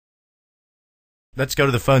Let's go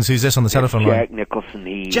to the phones. Who's this on the telephone line? Jack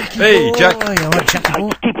Nicholson. Jackie Hey, boy. Jack. All right, Jackie boy.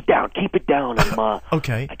 Keep it down. Keep it down.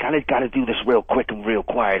 Okay. I gotta do this real quick and real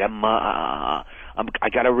quiet. I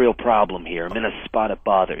got a real problem here. I'm in a spot of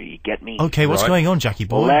bother. You get me? Okay, what's Right. going on, Jackie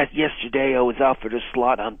boy? Well, yesterday I was offered a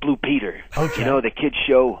slot on Blue Peter. Okay. You know, the kids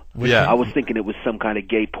show? Yeah. I was thinking it was some kind of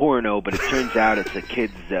gay porno, but it turns out it's a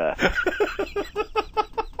kid's,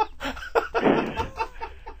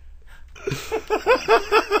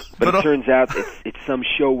 But it turns out it's some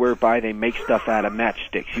show whereby they make stuff out of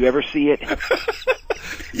matchsticks. You ever see it?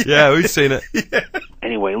 Yeah, we've seen it.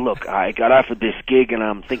 Anyway, look, I got offered this gig, and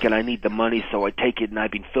I'm thinking I need the money, so I take it, and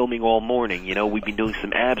I've been filming all morning. You know, we've been doing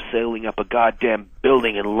some abseiling up a goddamn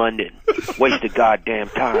building in London. Waste of goddamn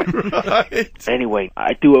time. Right. Anyway,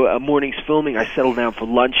 I do a morning's filming. I settle down for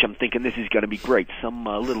lunch. I'm thinking this is going to be great. Some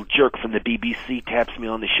little jerk from the BBC taps me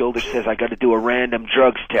on the shoulder, says I got to do a random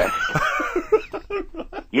drugs test.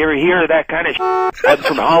 You ever hear of that kind of shit? I'm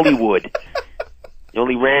from Hollywood. The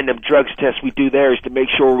only random drugs test we do there is to make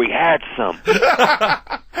sure we had some.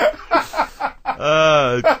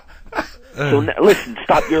 So listen,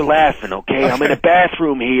 stop your laughing, okay? I'm in a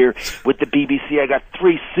bathroom here with the BBC. I got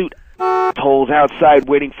 3 suit holes outside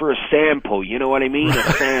waiting for a sample. You know what I mean? A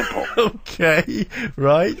sample. Okay,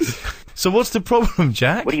 right. So what's the problem,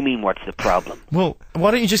 Jack? What do you mean, what's the problem? Well,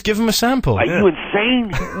 why don't you just give him a sample? Are you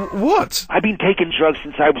insane? What? I've been taking drugs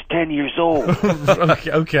since I was 10 years old.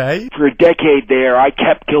 Okay. For a decade there, I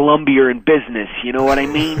kept Columbia in business. You know what I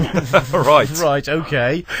mean? Right. Right,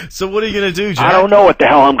 okay. So what are you going to do, Jack? I don't know what the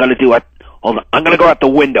hell I'm going to do. Hold on. I'm going to go out the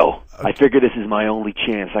window. I figure this is my only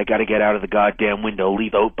chance. I got to get out of the goddamn window,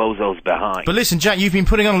 leave those bozos behind. But listen, Jack, you've been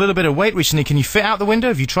putting on a little bit of weight recently. Can you fit out the window?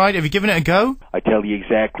 Have you tried? Have you given it a go? I tell you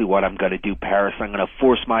exactly what I'm going to do, Paris. I'm going to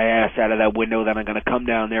force my ass out of that window, then I'm going to come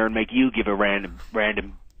down there and make you give a random...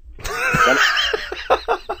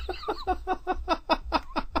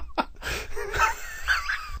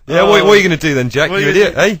 Yeah, what are you going to do then, Jack? You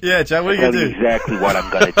idiot, eh? Yeah, Jack, what are you Tell going to you do? exactly what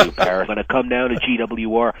I'm going to do, Paris. I'm going to come down to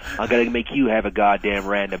GWR. I'm going to make you have a goddamn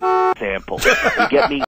random sample. You get me?